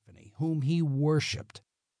whom he worshipped.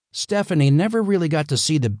 Stephanie never really got to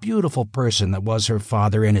see the beautiful person that was her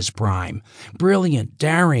father in his prime. Brilliant,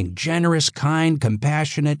 daring, generous, kind,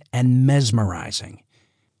 compassionate, and mesmerizing.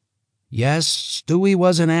 Yes, Stewie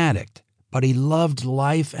was an addict, but he loved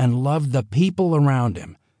life and loved the people around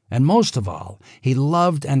him. And most of all, he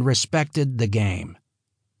loved and respected the game.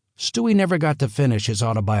 Stewie never got to finish his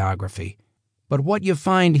autobiography, but what you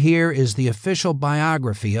find here is the official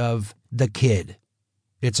biography of The Kid.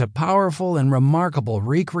 It's a powerful and remarkable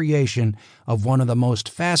recreation of one of the most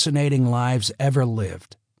fascinating lives ever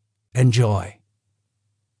lived. Enjoy.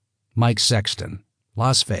 Mike Sexton,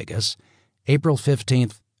 Las Vegas, April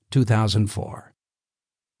 15th, 2004.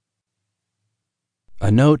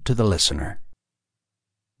 A note to the listener.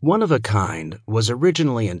 One of a Kind was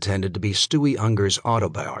originally intended to be Stewie Unger's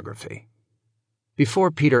autobiography.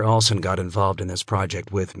 Before Peter Alson got involved in this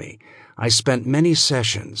project with me, I spent many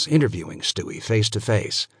sessions interviewing Stewie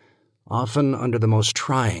face-to-face, often under the most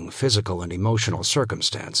trying physical and emotional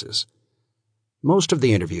circumstances. Most of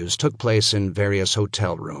the interviews took place in various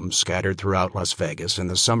hotel rooms scattered throughout Las Vegas in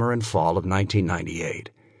the summer and fall of 1998.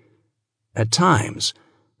 At times,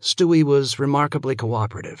 Stewie was remarkably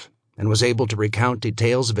cooperative and was able to recount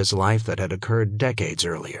details of his life that had occurred decades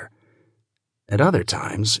earlier. At other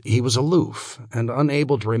times, he was aloof and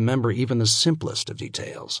unable to remember even the simplest of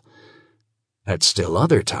details. At still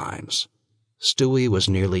other times, Stewie was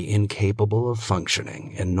nearly incapable of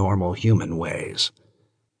functioning in normal human ways.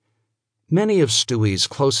 Many of Stewie's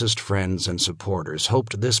closest friends and supporters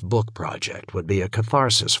hoped this book project would be a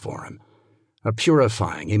catharsis for him, a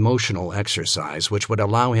purifying emotional exercise which would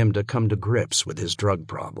allow him to come to grips with his drug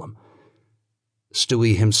problem.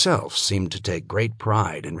 Stewie himself seemed to take great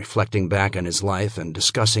pride in reflecting back on his life and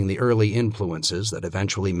discussing the early influences that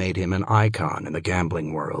eventually made him an icon in the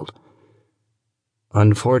gambling world.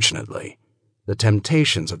 Unfortunately, the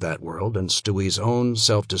temptations of that world and Stewie's own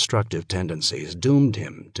self-destructive tendencies doomed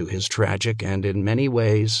him to his tragic and, in many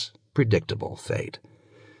ways, predictable fate.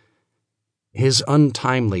 His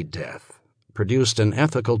untimely death produced an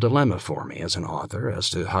ethical dilemma for me as an author as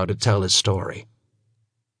to how to tell his story.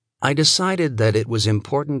 I decided that it was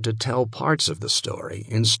important to tell parts of the story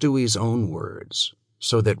in Stewie's own words,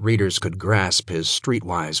 so that readers could grasp his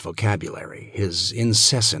streetwise vocabulary, his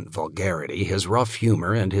incessant vulgarity, his rough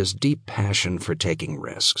humor, and his deep passion for taking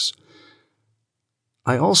risks.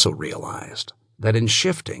 I also realized that in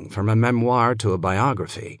shifting from a memoir to a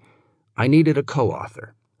biography, I needed a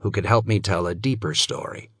co-author who could help me tell a deeper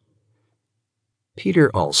story.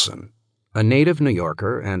 Peter Alson, a native New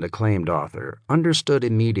Yorker and acclaimed author, understood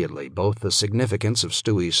immediately both the significance of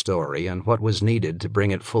Stewie's story and what was needed to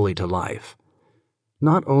bring it fully to life.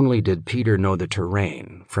 Not only did Peter know the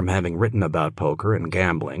terrain from having written about poker and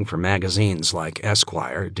gambling for magazines like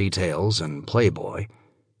Esquire, Details, and Playboy,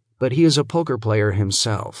 but he is a poker player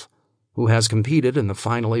himself who has competed in the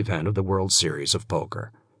final event of the World Series of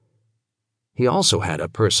Poker. He also had a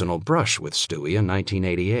personal brush with Stewie in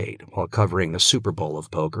 1988 while covering the Super Bowl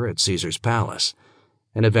of poker at Caesar's Palace,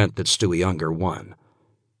 an event that Stewie Unger won.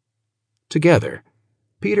 Together,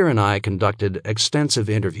 Peter and I conducted extensive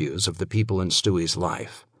interviews of the people in Stewie's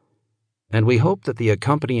life, and we hope that the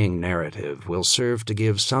accompanying narrative will serve to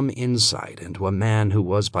give some insight into a man who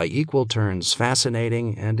was by equal turns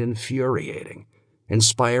fascinating and infuriating,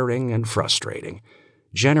 inspiring and frustrating,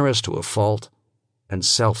 generous to a fault, and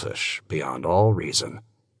selfish beyond all reason.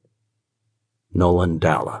 Nolan,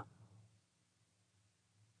 Dalla.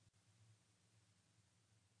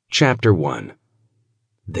 Chapter 1.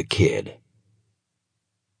 The Kid.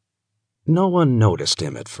 No one noticed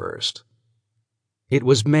him at first. It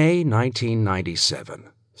was May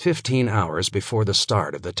 1997, 15 hours before the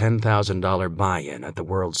start of the $10,000 buy-in at the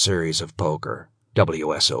World Series of Poker,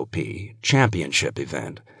 WSOP, championship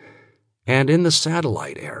event, and in the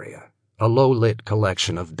satellite area, a low-lit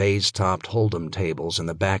collection of baize-topped hold'em tables in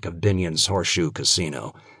the back of Binion's Horseshoe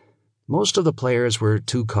Casino, most of the players were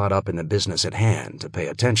too caught up in the business at hand to pay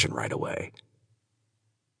attention right away.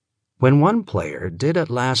 When one player did at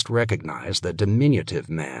last recognize the diminutive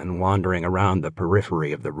man wandering around the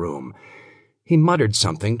periphery of the room, he muttered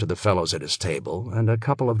something to the fellows at his table, and a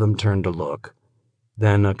couple of them turned to look.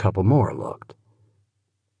 Then a couple more looked.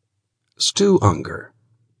 Stu Unger,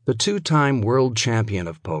 the two-time world champion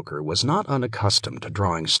of poker, was not unaccustomed to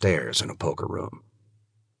drawing stares in a poker room.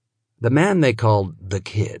 The man they called the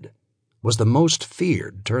Kid was the most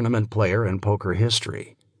feared tournament player in poker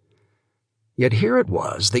history. Yet here it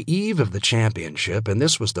was, the eve of the championship, and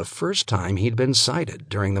this was the first time he'd been sighted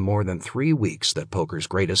during the more than 3 weeks that poker's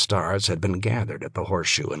greatest stars had been gathered at the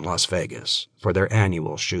Horseshoe in Las Vegas for their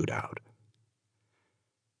annual shootout.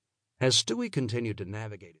 As Stewie continued to navigate